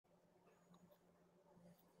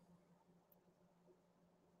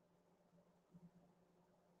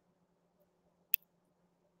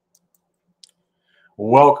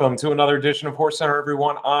Welcome to another edition of HorseCenter,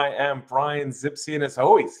 everyone. I am Brian Zipse, and as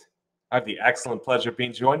always, I have the excellent pleasure of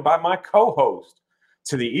being joined by my co-host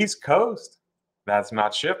to the East Coast. That's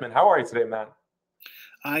Matt Shifman. How are you today, Matt?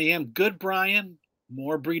 I am good, Brian.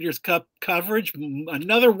 More Breeders' Cup coverage.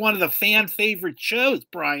 Another one of the fan favorite shows,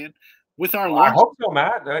 Brian, with our I launch. hope so,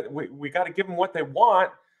 Matt. We got to give them what they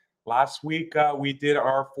want. Last week, we did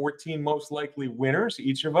our 14 most likely winners,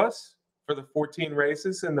 each of us, for the 14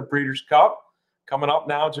 races in the Breeders' Cup. Coming up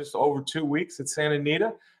now, just over 2 weeks at Santa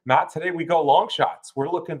Anita. Matt, today we go long shots. We're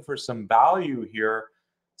looking for some value here.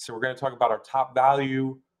 So we're going to talk about our top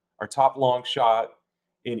value, our top long shot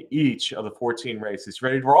in each of the 14 races.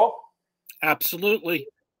 Ready to roll? Absolutely.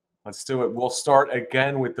 Let's do it. We'll start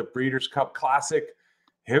again with the Breeders' Cup Classic.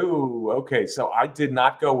 Okay. So I did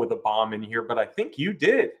not go with a bomb in here, but I think you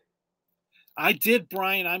did. I did,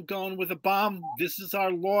 Brian. I'm going with a bomb. This is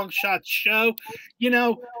our long shot show. You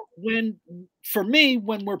know, when for me,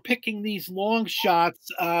 when we're picking these long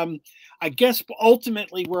shots, I guess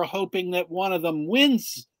ultimately we're hoping that one of them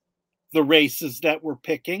wins the races that we're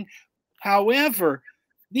picking. However,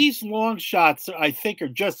 these long shots, I think, are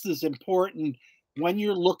just as important when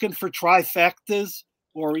you're looking for trifectas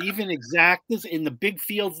or even exactas in the big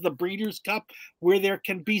fields of the Breeders' Cup, where there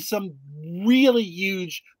can be some really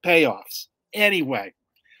huge payoffs. Anyway,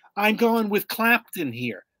 I'm going with Clapton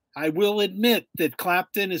here. I will admit that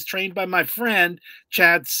Clapton is trained by my friend,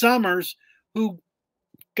 Chad Summers, who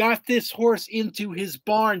got this horse into his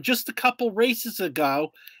barn just a couple races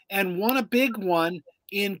ago and won a big one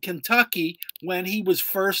in Kentucky when he was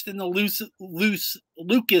first in the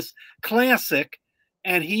Lucas Classic,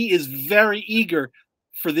 and he is very eager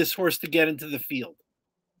for this horse to get into the field.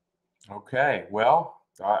 Okay. Well,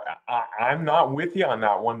 I'm not with you on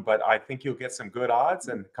that one, but I think you'll get some good odds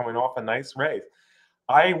and coming off a nice race.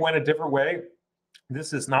 I went a different way.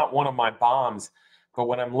 This is not one of my bombs, but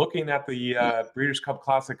when I'm looking at the Breeders' Cup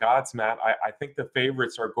Classic odds, Matt, I think the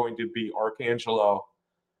favorites are going to be Arcangelo,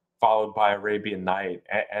 followed by Arabian Night.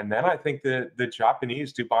 And then I think the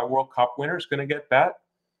Japanese Dubai World Cup winner is going to get bet.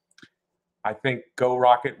 I think Go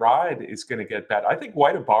Rocket Ride is going to get bet. I think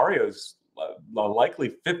White Abarrio is a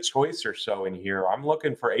likely fifth choice or so in here. I'm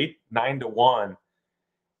looking for 8-9 to 1.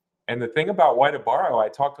 And the thing about White Abarrio, I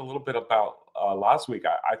talked a little bit about last week.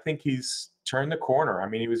 I think he's turned the corner. I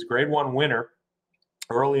mean, he was a grade one winner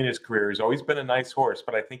early in his career. He's always been a nice horse,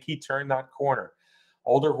 but I think he turned that corner.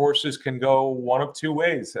 Older horses can go one of two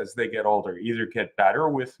ways as they get older, either get better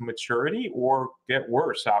with maturity or get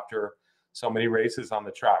worse after so many races on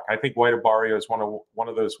the track. I think White Abarrio is one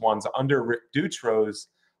of those ones under Rick Dutro's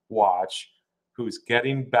watch who's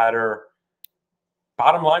getting better.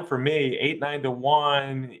 Bottom line for me, 8-9 to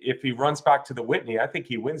 1. If he runs back to the Whitney, I think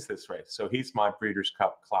he wins this race. So he's my Breeders'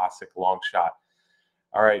 Cup Classic long shot.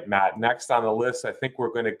 All right, Matt, next on the list, I think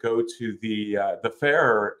we're going to go to the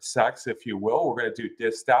fairer sex, if you will. We're going to do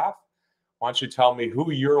distaff. Why don't you tell me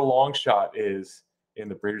who your long shot is in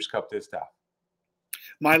the Breeders' Cup distaff?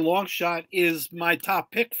 My long shot is my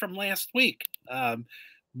top pick from last week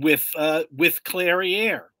with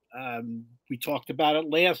Clairiere. We talked about it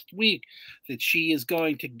last week that she is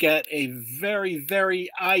going to get a very, very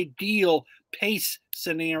ideal pace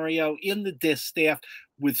scenario in the distaff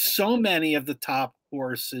with so many of the top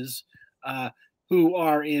horses who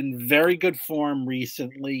are in very good form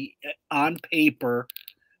recently on paper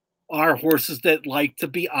are horses that like to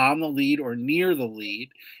be on the lead or near the lead.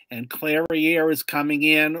 And Clairiere is coming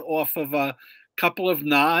in off of a couple of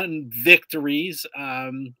non-victories.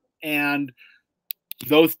 And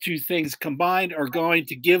those two things combined are going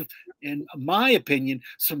to give, in my opinion,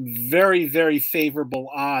 some very, very favorable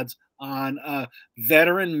odds on a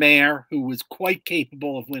veteran mare who was quite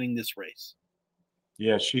capable of winning this race.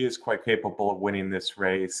 Yeah, she is quite capable of winning this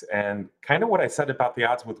race. And kind of what I said about the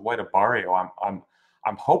odds with White Abarrio,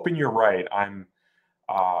 I'm hoping you're right. I'm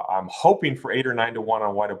hoping for 8 or 9 to 1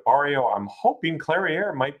 on White Abarrio. I'm hoping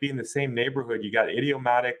Clairiere might be in the same neighborhood. You got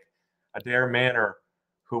Idiomatic, Adair Manor,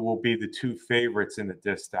 who will be the two favorites in the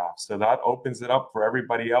distaff. So that opens it up for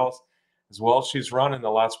everybody else as well. She's run in the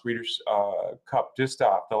last Breeders' Cup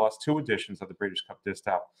distaff, the last two editions of the Breeders' Cup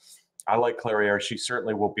distaff. I like Clairiere. She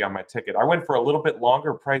certainly will be on my ticket. I went for a little bit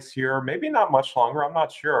longer price here, maybe not much longer. I'm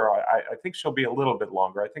not sure. I think she'll be a little bit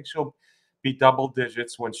longer. I think she'll be double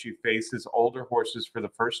digits when she faces older horses for the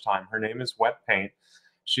first time. Her name is Wet Paint.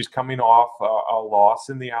 She's coming off a loss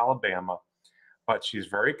in the Alabama, but she's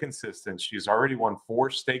very consistent. She's already won 4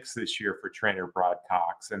 stakes this year for trainer Brad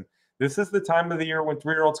Cox. And this is the time of the year when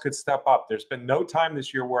 3-year-olds could step up. There's been no time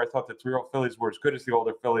this year where I thought the 3-year-old fillies were as good as the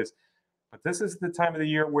older fillies. But this is the time of the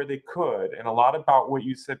year where they could. And a lot about what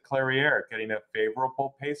you said, Clairiere, getting a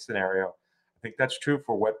favorable pace scenario. I think that's true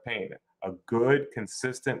for Wet Paint. A good,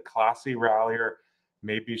 consistent, classy rallier.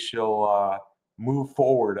 Maybe she'll move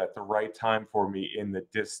forward at the right time for me in the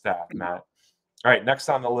distaff, Matt. All right, next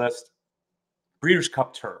on the list, Breeders'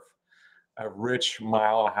 Cup Turf, a rich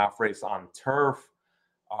 1.5-mile race on turf.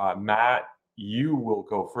 Matt, you will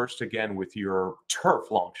go first again with your turf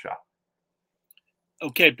long shot.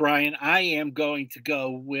 Okay, Brian, I am going to go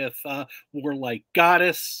with Warlike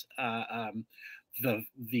Goddess,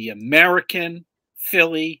 the American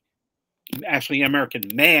filly, actually American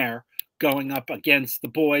mare, going up against the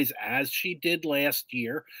boys as she did last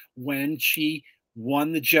year when she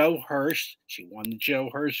won the Joe Hirsch. She won the Joe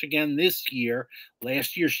Hirsch again this year.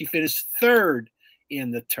 Last year she finished third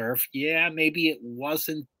in the turf. Yeah, maybe it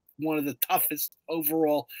wasn't one of the toughest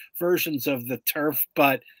overall versions of the turf,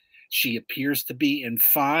 but she appears to be in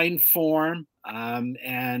fine form.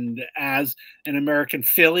 And as an American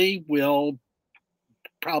filly, will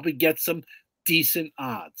probably get some decent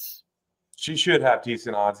odds. She should have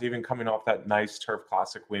decent odds, even coming off that nice Turf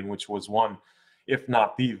Classic win, which was one, if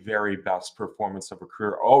not the very best performance of her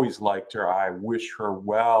career. Always liked her. I wish her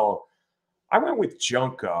well. I went with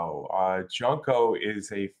Junko. Junko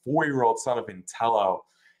is a 4-year-old son of Intello.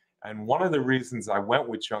 And one of the reasons I went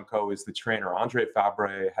with Junko is the trainer. Andre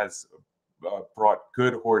Fabre has brought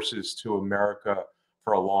good horses to America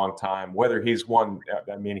for a long time. Whether he's won,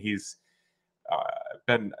 I mean, he's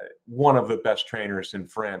been one of the best trainers in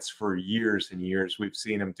France for years and years. We've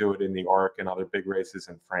seen him do it in the Arc and other big races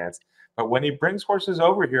in France. But when he brings horses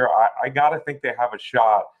over here, I got to think they have a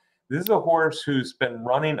shot. This is a horse who's been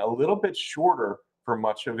running a little bit shorter for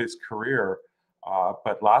much of his career.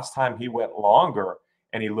 But last time he went longer,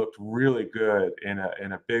 and he looked really good in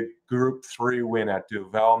a big Group 3 win at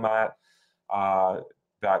Duvelmat.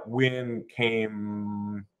 That win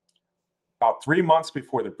came about 3 months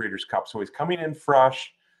before the Breeders' Cup. So he's coming in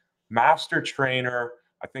fresh, master trainer.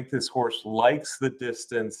 I think this horse likes the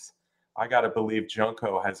distance. I got to believe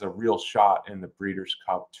Junko has a real shot in the Breeders'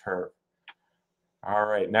 Cup turf. All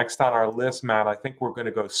right, next on our list, Matt, I think we're going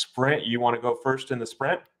to go sprint. You want to go first in the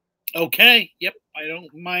sprint? Okay, yep, I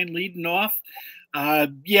don't mind leading off.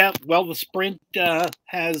 Yeah, well, the sprint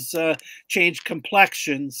has changed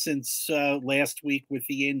complexion since last week with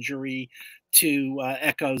the injury to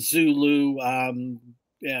Echo Zulu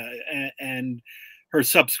and her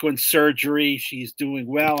subsequent surgery. She's doing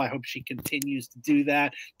well. I hope she continues to do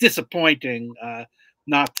that. Disappointing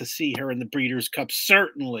not to see her in the Breeders' Cup.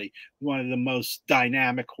 Certainly one of the most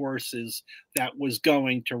dynamic horses that was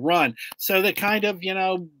going to run. So they kind of,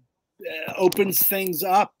 opens things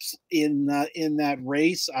up in that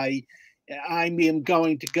race. I am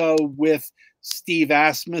going to go with Steve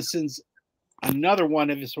Asmussen's another one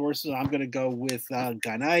of his horses. I'm going to go with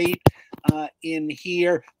Gunite in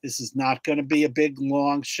here. This is not going to be a big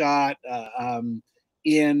long shot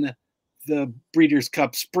in the Breeders'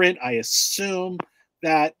 Cup Sprint. I assume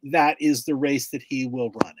that is the race that he will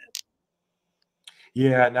run it.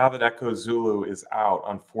 Yeah, now that Echo Zulu is out,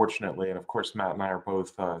 unfortunately, and of course, Matt and I are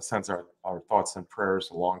both sends our thoughts and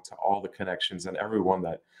prayers along to all the connections and everyone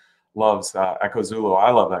that loves Echo Zulu.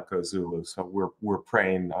 I love Echo Zulu, so we're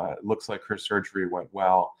praying. It looks like her surgery went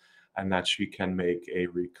well, and that she can make a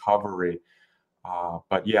recovery.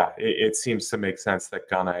 But yeah, it seems to make sense that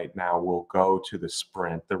Gunite now will go to the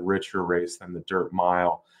sprint, the richer race than the dirt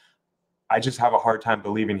mile. I just have a hard time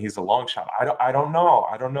believing he's a long shot. I don't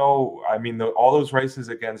know. I mean, all those races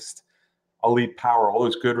against Elite Power, all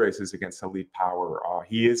those good races against Elite Power,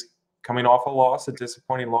 he is coming off a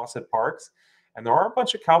disappointing loss at Parks. And there are a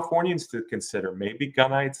bunch of Californians to consider. Maybe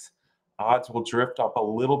Gunite's odds will drift up a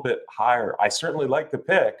little bit higher. I certainly like the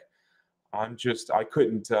pick. I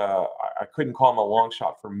couldn't call him a long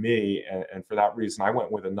shot for me, and for that reason, I went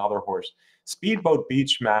with another horse. Speedboat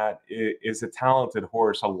Beach, Matt, is a talented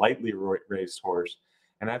horse, a lightly raced horse,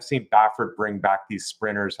 and I've seen Baffert bring back these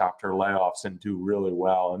sprinters after layoffs and do really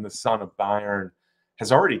well. And the son of Bayern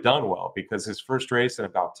has already done well because his first race in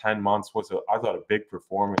about 10 months was, I thought, a big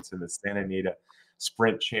performance in the Santa Anita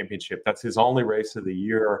Sprint Championship. That's his only race of the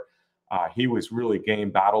year. He was really game,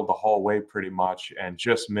 battled the whole way pretty much, and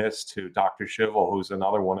just missed to Dr. Shivel, who's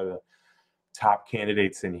another one of the top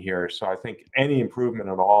candidates in here. So I think any improvement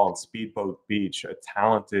at all in Speedboat Beach, a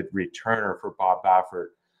talented returner for Bob Baffert,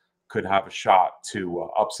 could have a shot to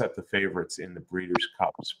upset the favorites in the Breeders'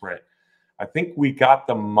 Cup Sprint. I think we got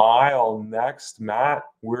the mile next, Matt.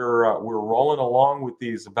 We're rolling along with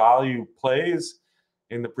these value plays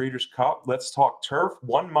in the Breeders' Cup. Let's talk turf.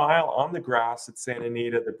 1 mile on the grass at Santa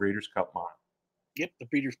Anita, the Breeders' Cup Mile. Yep, the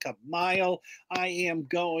Breeders' Cup Mile. I am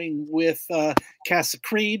going with Casa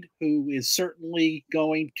Creed, who is certainly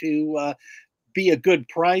going to be a good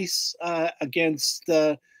price against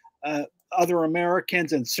other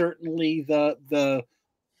Americans, and certainly the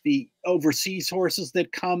overseas horses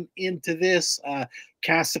that come into this.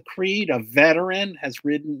 Casa Creed, a veteran, has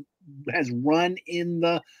run in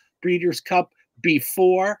the Breeders' Cup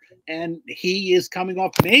before, and he is coming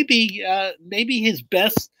off maybe his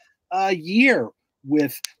best year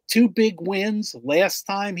with two big wins. Last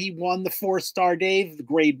time he won the 4-Star Dave, the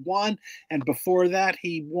Grade 1, and before that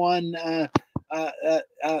he won uh,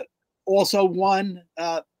 uh, also won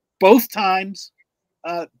both times.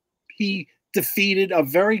 He defeated a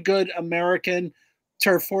very good American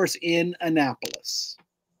turf horse in Annapolis.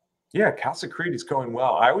 Yeah, Casa Creed is going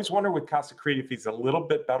well. I always wonder with Casa Creed if he's a little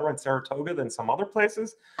bit better in Saratoga than some other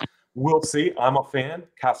places. We'll see. I'm a fan.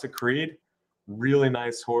 Casa Creed, really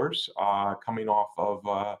nice horse, coming off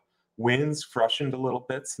of wins, freshened a little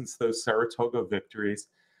bit since those Saratoga victories.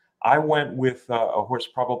 I went with a horse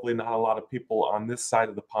probably not a lot of people on this side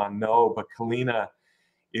of the pond know, but Kalina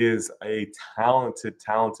is a talented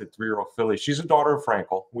 3-year-old filly. She's a daughter of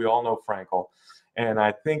Frankel. We all know Frankel. And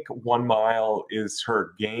I think 1 mile is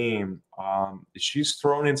her game. She's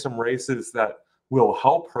thrown in some races that will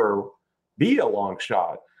help her be a long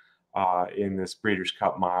shot in this Breeders'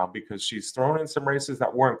 Cup Mile, because she's thrown in some races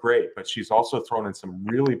that weren't great, but she's also thrown in some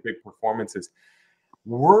really big performances.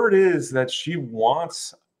 Word is that she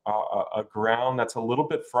wants a ground that's a little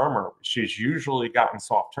bit firmer. She's usually gotten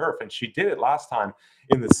soft turf, and she did it last time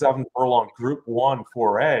in the 7 furlong Group 1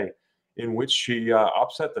 4A, in which she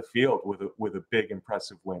upset the field with a big,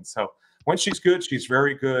 impressive win. So when she's good, she's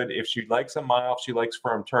very good. If she likes a mile, if she likes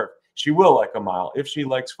firm turf, she will like a mile. If she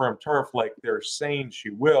likes firm turf, like they're saying she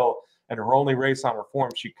will, and her only race on her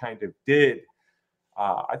form, she kind of did.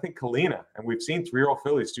 I think Kalina, and we've seen 3-year-old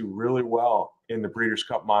fillies do really well in the Breeders'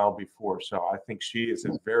 Cup Mile before. So I think she is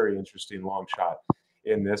a very interesting long shot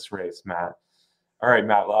in this race, Matt. All right,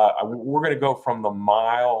 Matt, we're going to go from the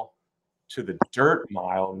mile to the dirt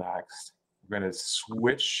mile next. We're going to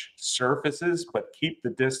switch surfaces, but keep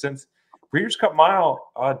the distance. Breeders' Cup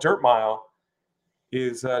Mile, dirt mile,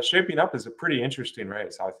 is shaping up as a pretty interesting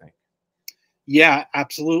race, I think. Yeah,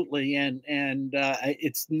 absolutely, and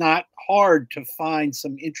it's not hard to find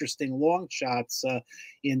some interesting long shots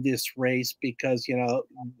in this race, because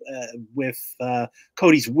with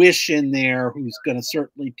Cody's Wish in there, who's going to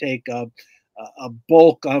certainly take a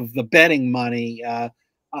bulk of the betting money.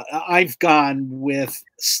 I've gone with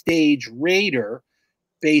Stage Raider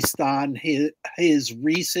based on his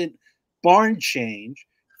recent barn change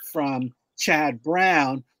from Chad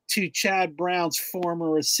Brown to Chad Brown's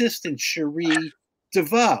former assistant, Cherie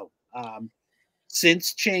DeVoe.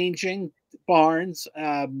 Since changing barns,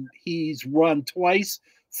 he's run twice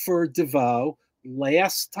for DeVoe.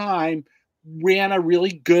 Last time ran a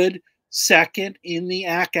really good second in the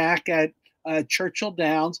ACAC at Churchill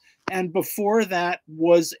Downs, and before that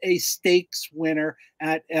was a stakes winner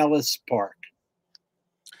at Ellis Park.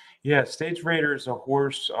 Yeah, Stage Raider is a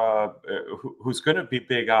horse who's going to be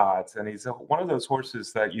big odds, and he's one of those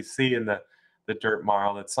horses that you see in the dirt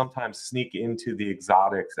mile that sometimes sneak into the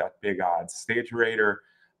exotics at big odds. Stage Raider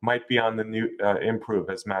might be on the new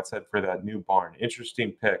improve, as Matt said, for that new barn.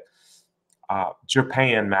 Interesting pick.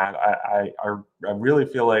 Japan, Matt, I really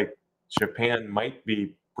feel like Japan might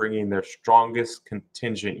be bringing their strongest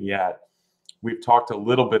contingent yet. We've talked a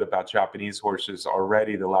little bit about Japanese horses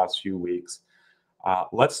already the last few weeks.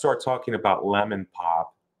 Let's start talking about Lemon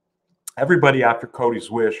Pop. Everybody after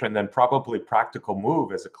Cody's Wish, and then probably Practical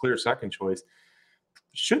Move as a clear second choice,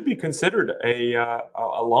 should be considered a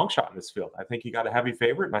long shot in this field. I think you got a heavy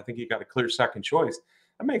favorite, and I think you got a clear second choice.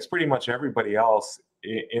 That makes pretty much everybody else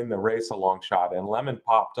in the race a long shot. And Lemon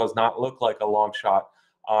Pop does not look like a long shot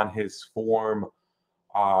on his form.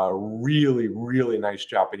 Really, really nice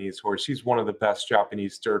Japanese horse. He's one of the best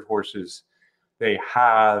Japanese dirt horses they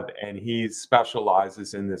have, and he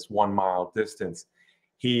specializes in this 1 mile distance.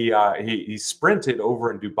 He sprinted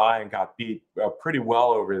over in Dubai and got beat pretty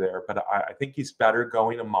well over there, but I think he's better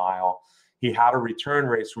going a mile. He had a return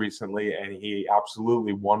race recently, and he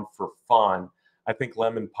absolutely won for fun. I think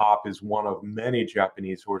Lemon Pop is one of many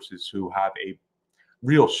Japanese horses who have a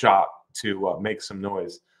real shot to make some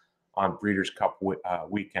noise on Breeders' Cup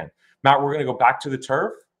weekend. Matt, we're going to go back to the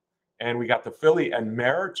turf, and we got the filly and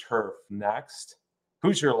mare turf next.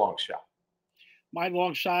 Who's your long shot? My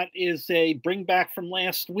long shot is a bring back from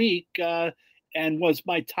last week and was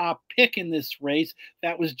my top pick in this race.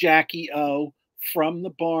 That was Jackie O from the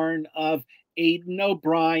barn of Aidan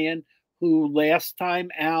O'Brien, who last time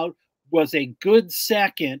out was a good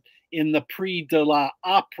second in the Prix de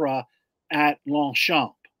l'Opera at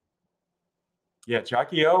Longchamp. Yeah,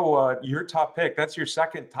 Jackie O, your top pick. That's your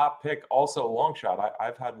second top pick, also a long shot.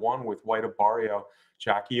 I've had one with White Barrio.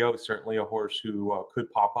 Jackie O, certainly a horse who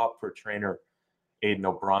could pop up for trainer Aidan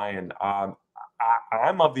O'Brien.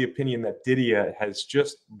 I'm of the opinion that Didia has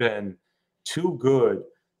just been too good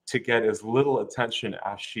to get as little attention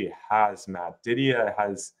as she has, Matt. Didia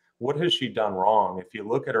has, what has she done wrong? If you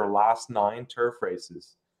look at her last 9 turf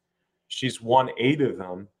races, she's won 8 of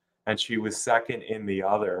them, and she was second in the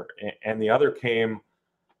other. And the other came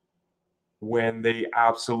when they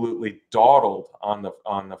absolutely dawdled on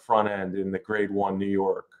the front end in the Grade 1 New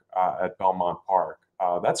York at Belmont Park.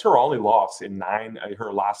 That's her only loss in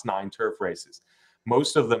her last 9 turf races.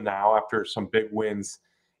 Most of them now, after some big wins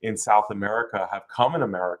in South America, have come in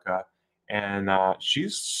America, and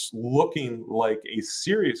she's looking like a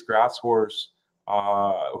serious grass horse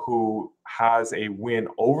who has a win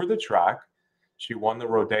over the track. She won the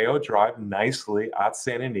Rodeo Drive nicely at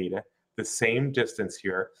Santa Anita, the same distance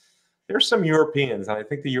here. There's some Europeans, and I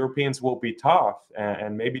think the Europeans will be tough,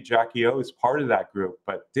 and maybe Jackie O is part of that group.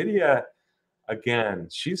 But Didia, again,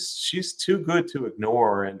 she's too good to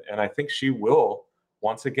ignore, and I think she will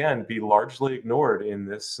once again be largely ignored in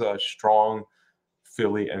this strong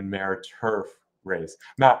filly and mare turf race.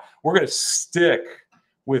 Now we're going to stick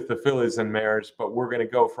with the fillies and mares, but we're going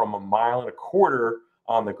to go from 1.25 miles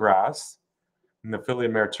on the grass in the filly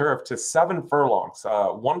and mare turf to 7 furlongs.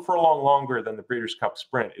 1 furlong longer than the Breeders' Cup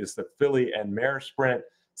Sprint is the filly and mare sprint.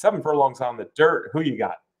 7 furlongs on the dirt. Who you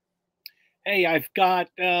got? Hey, I've got.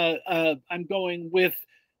 I'm going with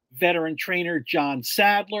veteran trainer John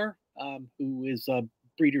Sadler, who is a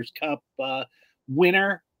Breeders' Cup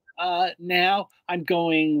winner now. I'm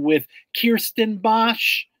going with Kirsten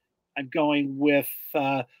Bosch. I'm going with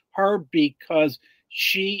her because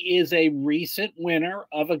she is a recent winner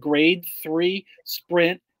of a Grade 3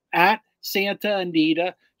 sprint at Santa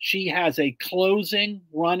Anita. She has a closing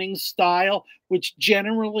running style, which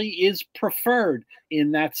generally is preferred in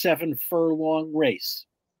that 7 furlong race.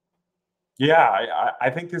 Yeah, I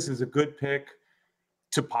think this is a good pick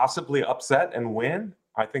to possibly upset and win.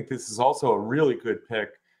 I think this is also a really good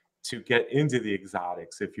pick to get into the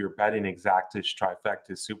exotics. If you're betting exactas,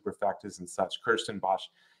 trifectas, superfectas, and such, Kirsten Bosch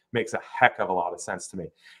makes a heck of a lot of sense to me.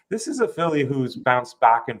 This is a filly who's bounced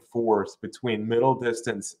back and forth between middle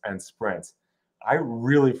distance and sprints. I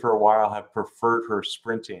really, for a while, have preferred her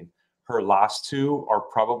sprinting. Her last 2 are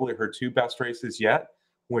probably her 2 best races yet,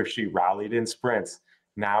 where she rallied in sprints.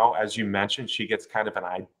 Now, as you mentioned, she gets kind of an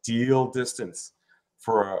ideal distance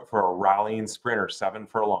for a rallying sprinter, 7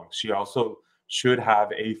 furlongs. She also should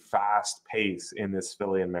have a fast pace in this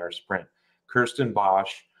filly and mare sprint. Kirsten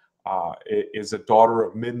Bosch is a daughter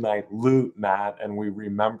of Midnight Loot, Matt, and we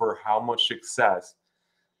remember how much success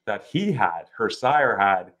that her sire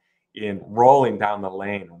had in rolling down the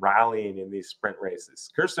lane, rallying in these sprint races.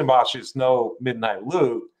 Kirsten Bosch is no Midnight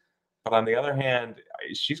Loot, but on the other hand,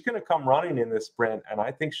 she's going to come running in this sprint, and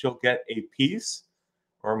I think she'll get a piece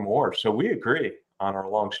or more. So we agree on our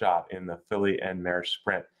long shot in the filly and mare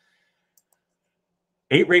sprint.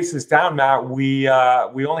 8 races down, Matt. We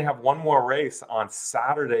only have one more race on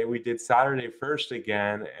Saturday. We did Saturday first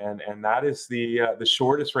again, and that is the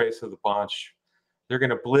shortest race of the bunch. They're going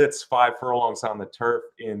to blitz 5 furlongs on the turf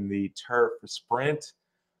in the turf sprint.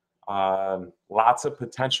 Lots of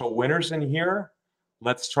potential winners in here.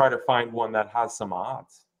 Let's try to find one that has some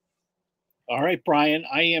odds. All right, Brian,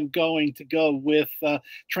 I am going to go with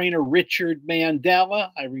trainer Richard Mandela.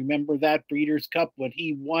 I remember that Breeders' Cup when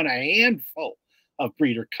he won a handful of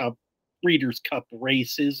Breeders' Cup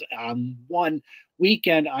races on one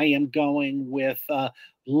weekend. I am going with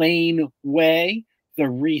Lane Way, the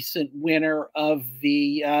recent winner of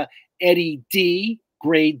the Eddie D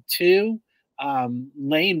Grade 2.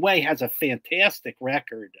 Lane Way has a fantastic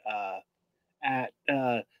record at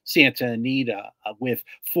Santa Anita with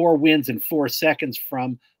 4 wins and 4 seconds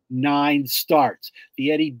from 9 starts.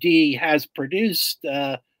 The Eddie D has produced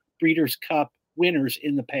Breeders' Cup winners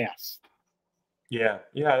in the past. Yeah.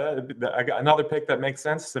 I got another pick that makes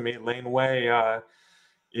sense to me. Lane Way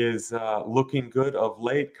is looking good of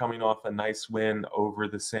late, coming off a nice win over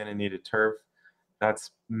the Santa Anita turf.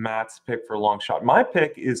 That's Matt's pick for long shot. My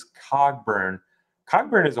pick is Cogburn.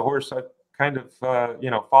 Cogburn is a horse I've kind of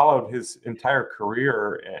followed his entire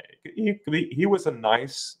career. He was a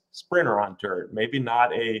nice sprinter on dirt. Maybe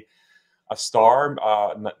not a star,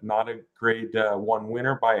 not a Grade 1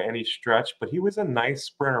 winner by any stretch, but he was a nice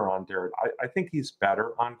sprinter on dirt. I think he's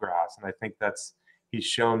better on grass, and I think he's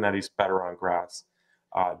shown that he's better on grass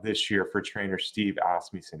this year for trainer Steve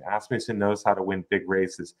Asmussen. Asmussen knows how to win big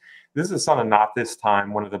races. This is a son of Not This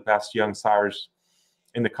Time, one of the best young sires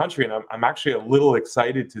in the country. And I'm actually a little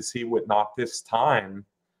excited to see what Not This Time,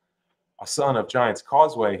 a son of Giants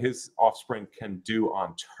Causeway, his offspring can do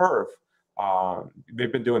on turf.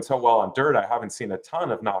 They've been doing so well on dirt. I haven't seen a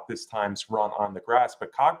ton of Not This Time's run on the grass,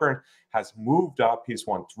 but Cockburn has moved up. He's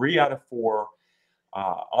won 3 out of 4.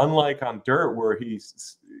 Unlike on dirt, where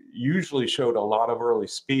he's usually showed a lot of early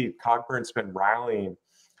speed, Cockburn's been rallying.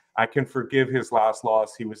 I can forgive his last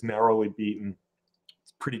loss. He was narrowly beaten.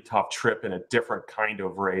 It's a pretty tough trip in a different kind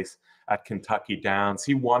of race at Kentucky Downs.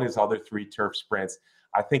 He won his other 3 turf sprints.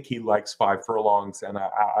 I think he likes 5 furlongs, and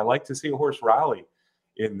I like to see a horse rally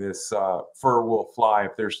in this Fur Will Fly.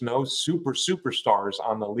 If there's no superstars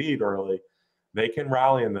on the lead early, they can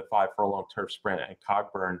rally in the 5 furlong turf sprint, and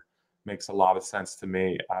Cockburn makes a lot of sense to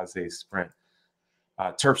me as a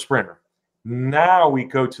turf sprinter. Now we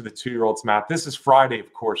go to the 2-year-olds, Matt. This is Friday,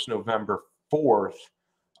 of course, November 4th.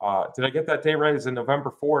 Did I get that day right? Is it November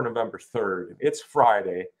 4th or November 3rd? It's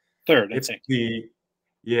Friday. 3rd, I it's think.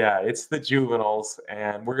 It's the juveniles,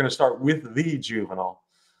 and we're going to start with the juvenile,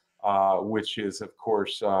 which is, of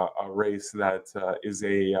course, a race that is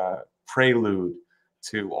a prelude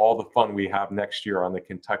to all the fun we have next year on the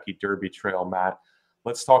Kentucky Derby Trail, Matt.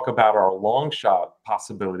 Let's talk about our long shot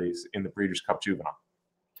possibilities in the Breeders' Cup Juvenile.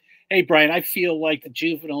 Hey, Brian, I feel like the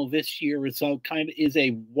juvenile this year is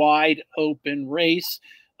a wide open race.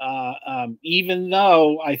 Even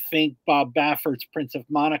though I think Bob Baffert's Prince of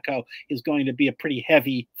Monaco is going to be a pretty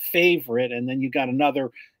heavy favorite, and then you got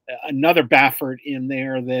another Baffert in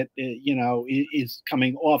there that is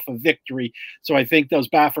coming off a victory. So I think those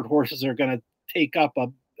Baffert horses are going to take up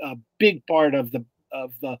a big part of the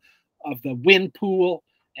win pool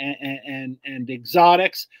and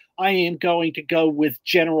exotics. I am going to go with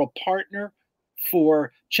General Partner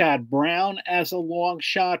for Chad Brown as a long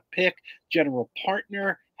shot pick. General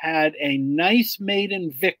Partner had a nice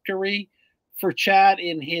maiden victory for Chad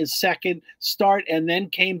in his second start, and then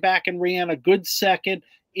came back and ran a good second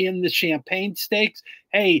in the Champagne Stakes.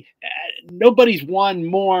 Hey, nobody's won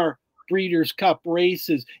more Breeders' Cup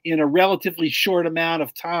races in a relatively short amount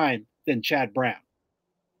of time than Chad Brown.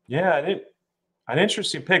 Yeah, an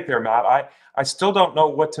interesting pick there, Matt. I still don't know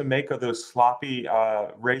what to make of those sloppy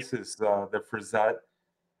races, the Frisette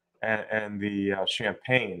and the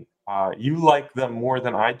Champagne. You like them more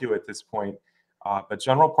than I do at this point, but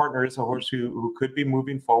General Partner is a horse who could be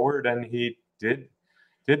moving forward, and he did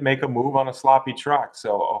make a move on a sloppy track.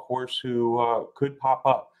 So a horse who could pop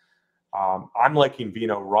up. I'm liking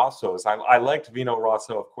Vino Rosso's. I liked Vino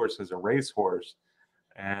Rosso, of course, as a racehorse.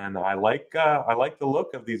 And I like the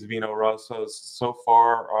look of these Vino Rossos so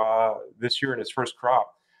far this year in his first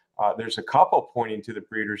crop. There's a couple pointing to the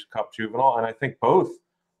Breeders' Cup Juvenile, and I think both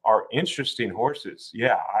are interesting horses.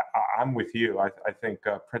 Yeah, I'm with you. I think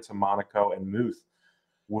Prince of Monaco and Muth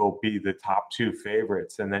will be the top 2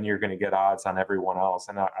 favorites, and then you're going to get odds on everyone else.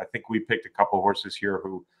 And I think we picked a couple horses here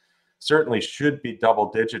who certainly should be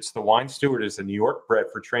double digits. The Wine Steward is a New York bred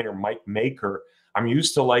for trainer Mike Maker. I'm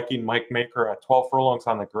used to liking Mike Maker at 12 furlongs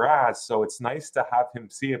on the grass, so it's nice to have him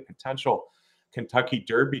see a potential Kentucky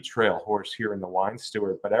Derby Trail horse here in the Wine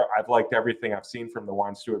Steward. But I've liked everything I've seen from the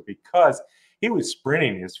Wine Steward because he was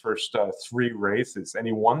sprinting his first 3 races, and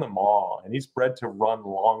he won them all, and he's bred to run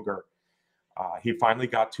longer. He finally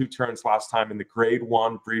got 2 turns last time in the Grade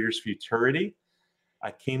 1 Breeders' Futurity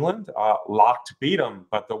at Keeneland. Locked beat him,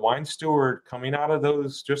 but the Wine Steward, coming out of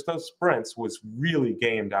those sprints, was really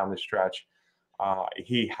game down the stretch.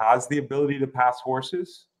 He has the ability to pass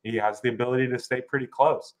horses. He has the ability to stay pretty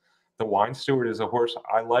close. The Wine Steward is a horse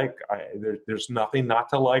I like. There's nothing not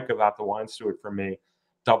to like about the Wine Steward for me.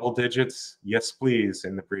 Double digits, yes please,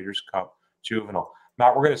 in the Breeders' Cup Juvenile.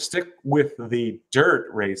 Matt, we're going to stick with the dirt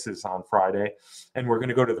races on Friday, and we're going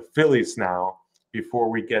to go to the fillies now before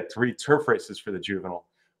we get 3 turf races for the juvenile.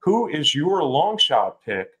 Who is your long shot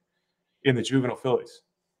pick in the juvenile fillies?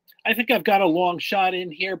 I think I've got a long shot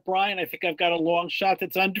in here, Brian. I think I've got a long shot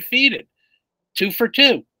that's undefeated. 2 for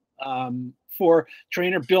 2 for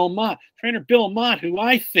trainer Bill Mott. Trainer Bill Mott, who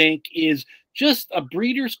I think is just a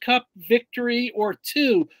Breeders' Cup victory or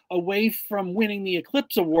 2 away from winning the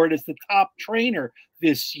Eclipse Award as the top trainer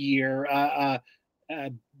this year.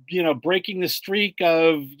 Breaking the streak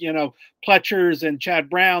of, Pletchers and Chad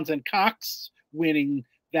Browns and Cox winning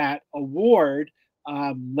that award.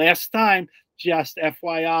 Last time, just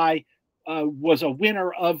FYI, was a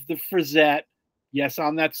winner of the Frisette. Yes,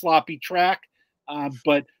 on that sloppy track.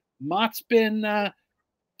 But Mott's been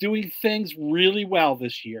doing things really well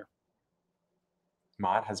this year.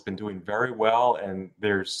 Mott has been doing very well, and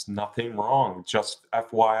there's nothing wrong. Just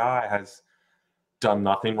FYI, has done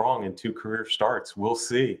nothing wrong in 2 career starts. We'll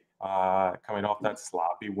see. Coming off that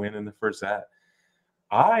sloppy win in the Frisette.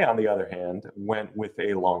 I, on the other hand, went with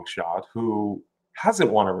a long shot who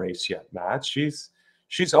hasn't won a race yet, Matt. She's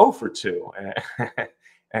 0 for 2.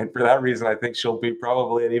 And for that reason, I think she'll be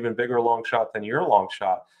probably an even bigger long shot than your long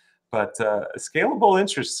shot. But Scalable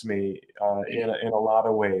interests me in a lot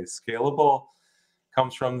of ways. Scalable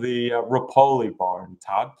comes from the Rapoli barn,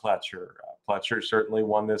 Todd Pletcher. Pletcher certainly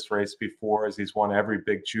won this race before, as he's won every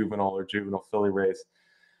big juvenile or juvenile filly race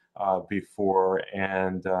before.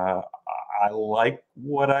 And I like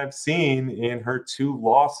what I've seen in her 2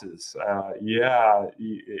 losses. Yeah,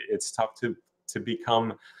 it's tough to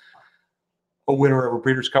become a winner of a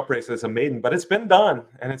Breeders' Cup race as a maiden, but it's been done,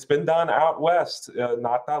 and it's been done out west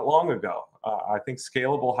not that long ago. I think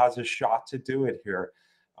Scalable has a shot to do it here.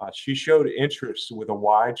 She showed interest with a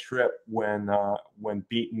wide trip when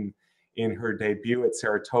beaten in her debut at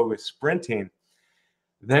Saratoga sprinting.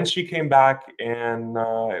 Then she came back, and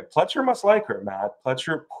Pletcher must like her, Matt.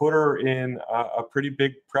 Pletcher put her in a pretty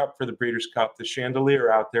big prep for the Breeders' Cup, the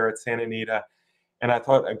Chandelier out there at Santa Anita. And I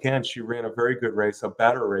thought, again, she ran a very good race, a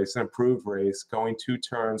better race, an improved race, going 2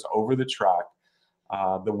 turns over the track.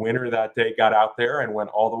 The winner that day got out there and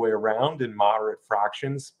went all the way around in moderate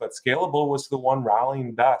fractions, but Scalable was the one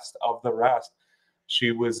rallying best of the rest.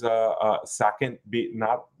 She was second,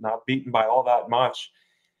 not beaten by all that much.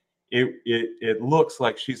 It looks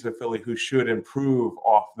like she's a filly who should improve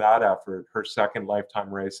off that effort, her second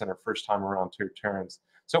lifetime race and her first time around 2 turns.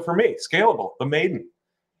 So for me, Scalable, the maiden,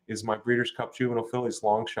 is my Breeders' Cup Juvenile Fillies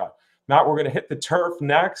long shot. Now we're going to hit the turf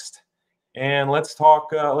next, and let's talk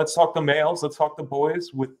the males. Let's talk the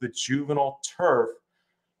boys with the juvenile turf,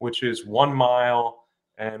 which is 1 mile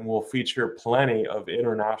and will feature plenty of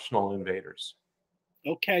international invaders.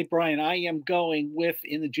 Okay, Brian, I am going with,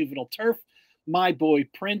 in the juvenile turf, My Boy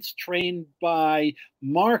Prince, trained by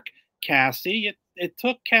Mark Cassie. It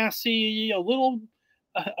took Cassie a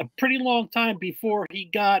pretty long time before he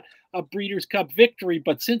got a Breeders' Cup victory,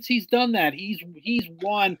 but since he's done that, he's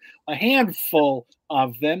won a handful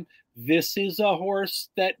of them. This is a horse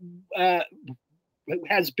that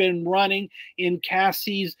has been running in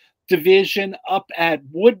Cassie's division up at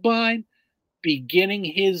Woodbine, beginning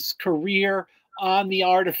his career on the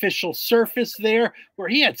artificial surface there, where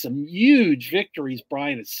he had some huge victories,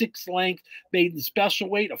 Brian, a 6-length maiden special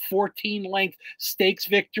weight, a 14-length stakes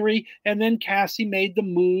victory, and then Cassie made the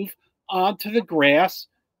move onto the grass,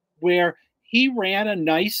 where he ran a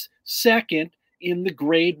nice second in the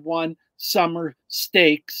Grade 1 Summer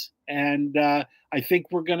Stakes. And I think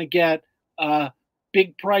we're going to get a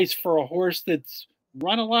big price for a horse that's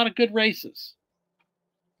run a lot of good races.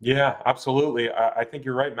 Yeah, absolutely. I think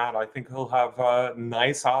you're right, Matt. I think he'll have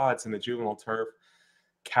nice odds in the juvenile turf.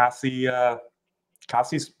 Cassie's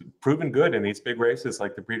proven good in these big races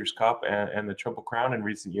like the Breeders' Cup and the Triple Crown in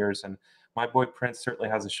recent years, and My Boy Prince certainly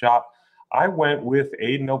has a shot. I went with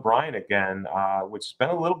Aidan O'Brien again, which has been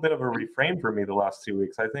a little bit of a refrain for me the last 2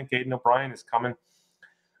 weeks. I think Aidan O'Brien is coming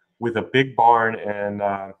with a big barn,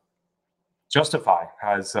 and Justify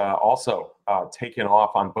has also taken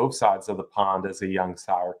off on both sides of the pond as a young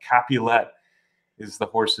sire. Capulet is the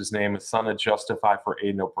horse's name, a son of Justify for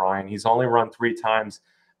Aidan O'Brien. He's only run 3 times,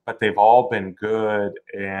 but they've all been good.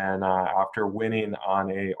 And after winning on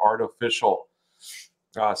a artificial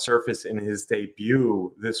surface in his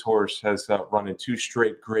debut, this horse has run in 2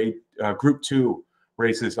 straight Group 2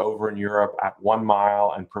 races over in Europe at 1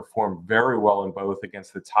 mile and performed very well in both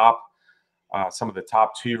against some of the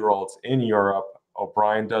top 2-year-olds in Europe.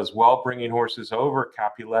 O'Brien does well bringing horses over.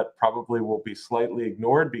 Capulet probably will be slightly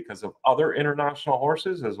ignored because of other international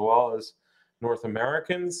horses as well as North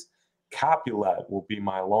Americans. Capulet will be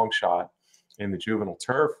my long shot in the juvenile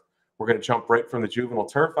turf. We're going to jump right from the juvenile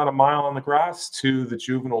turf at 1 mile on the grass to the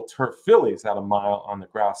juvenile turf fillies at 1 mile on the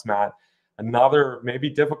grass, Matt. Another maybe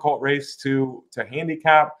difficult race to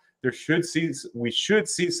handicap. We should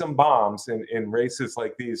see some bombs in races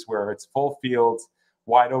like these where it's full fields,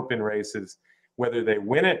 wide open races. Whether they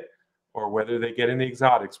win it or whether they get in the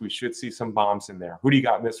exotics, we should see some bombs in there. Who do you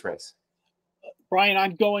got in this race? Brian,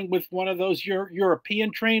 I'm going with one of those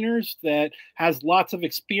European trainers that has lots of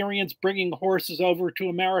experience bringing horses over to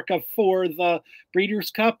America for the Breeders'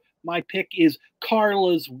 Cup. My pick is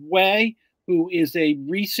Carla's Way, who is a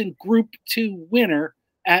recent Group 2 winner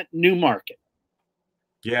at Newmarket.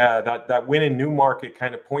 Yeah, that win in Newmarket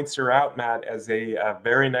kind of points her out, Matt, as a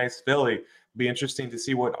very nice filly. Be interesting to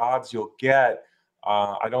see what odds you'll get.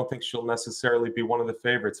 I don't think she'll necessarily be one of the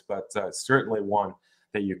favorites, but certainly one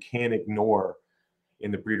that you can't ignore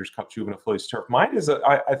in the Breeders' Cup Juvenile Fillies Turf. Mine is,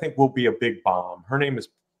 I think, will be a big bomb. Her name is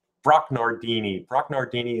Brock Nardini. Brock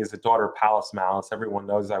Nardini is the daughter of Palace Malice. Everyone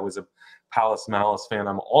knows I was a Palace Malice fan.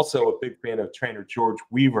 I'm also a big fan of trainer George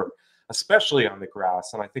Weaver, especially on the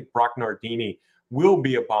grass. And I think Brock Nardini will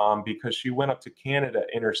be a bomb because she went up to Canada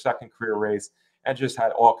in her second career race and just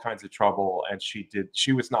had all kinds of trouble. And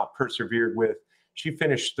she was not persevered with. She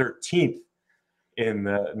finished 13th in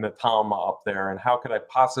the Talma up there. And how could I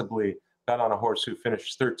possibly bet on a horse who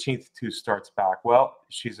finished 13th 2 starts back? Well,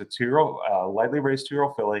 she's a 2-year-old, lightly raced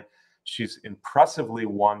 2-year-old filly. She's impressively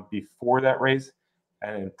won before that race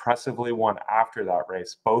and impressively won after that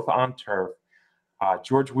race, both on turf.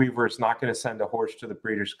 George Weaver is not going to send a horse to the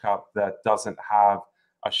Breeders' Cup that doesn't have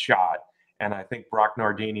a shot. And I think Brock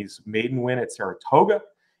Nardini's maiden win at Saratoga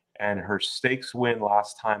and her stakes win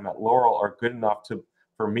last time at Laurel are good enough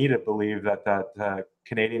for me to believe that that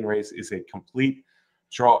Canadian race is a complete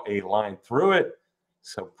draw a line through it.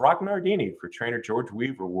 So Brock Nardini for trainer George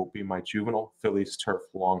Weaver will be my juvenile fillies turf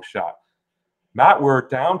long shot. Matt, we're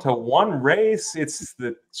down to one race. It's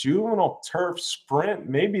the juvenile turf sprint,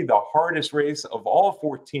 maybe the hardest race of all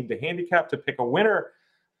 14 to handicap, to pick a winner.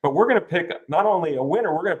 But we're going to pick not only a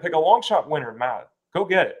winner, we're going to pick a long shot winner, Matt. Go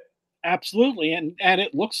get it. Absolutely. And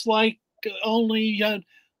it looks like only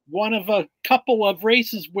one of a couple of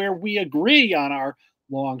races where we agree on our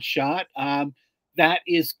long shot. That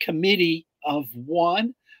is Committee of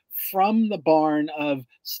One from the barn of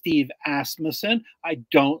Steve Asmussen. I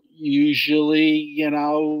don't usually,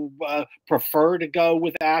 prefer to go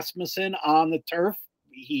with Asmussen on the turf.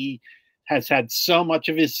 He has had so much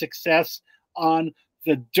of his success on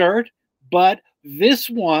the dirt, but this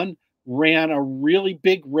one ran a really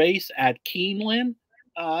big race at Keeneland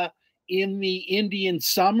in the Indian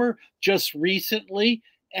Summer just recently,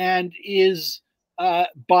 and is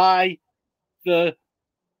by the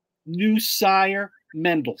new sire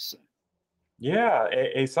Mendelssohn. Yeah,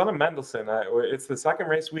 a son of Mendelssohn. It's the second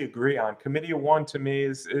race we agree on. Committee of One to me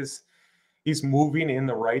is he's moving in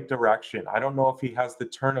the right direction. I don't know if he has the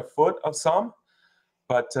turn of foot of some,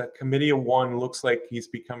 but Committee of One looks like he's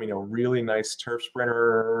becoming a really nice turf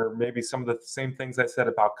sprinter. Maybe some of the same things I said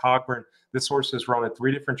about Cogburn. This horse has run at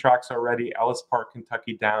 3 different tracks already: Ellis Park,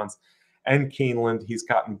 Kentucky Downs, and Keeneland. He's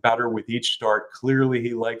gotten better with each start. Clearly,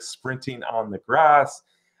 he likes sprinting on the grass.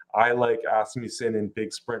 I like Asmussen in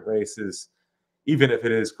big sprint races, even if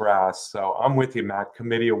it is grass. So I'm with you, Matt.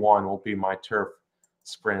 Committee of One will be my turf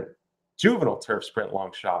sprint, juvenile turf sprint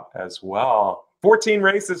long shot as well. 14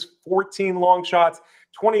 races, 14 long shots,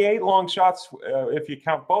 28 long shots if you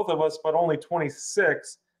count both of us, but only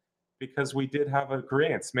 26 because we did have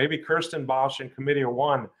agreements. Maybe Kirsten Bosch and Committee of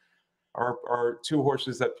One are two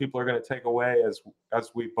horses that people are going to take away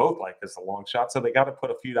as we both like as a long shot. So they got to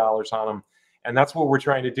put a few dollars on them. And that's what we're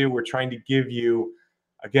trying to do. We're trying to give you,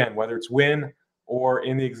 again, whether it's win or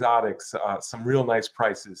in the exotics, some real nice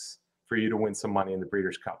prices for you to win some money in the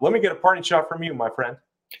Breeders' Cup. Let me get a parting shot from you, my friend.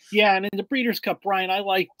 Yeah, and in the Breeders' Cup, Brian, I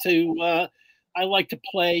like to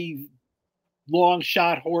play long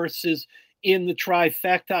shot horses in the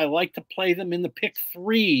trifecta. I like to play them in the pick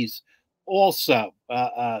threes also,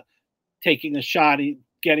 taking a shot at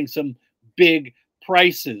getting some big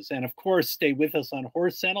prices. And of course, stay with us on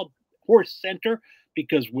HorseCenter,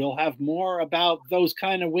 because we'll have more about those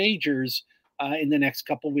kind of wagers in the next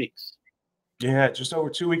couple of weeks. Yeah, just over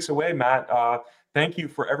 2 weeks away, Matt. Thank you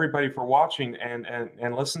for everybody for watching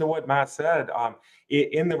and listen to what Matt said.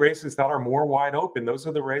 In the races that are more wide open, those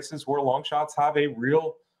are the races where long shots have a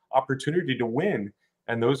real opportunity to win.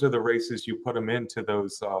 And those are the races you put them into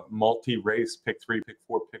those multi-race pick 3, pick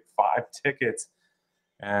 4, pick 5 tickets.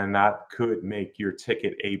 And that could make your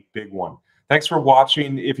ticket a big one. Thanks for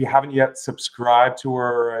watching. If you haven't yet subscribed to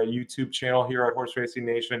our YouTube channel here at Horse Racing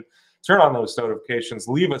Nation, turn on those notifications,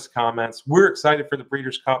 leave us comments. We're excited for the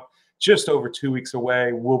Breeders' Cup, just over 2 weeks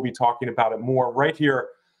away. We'll be talking about it more right here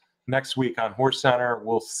next week on HorseCenter.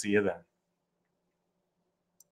 We'll see you then.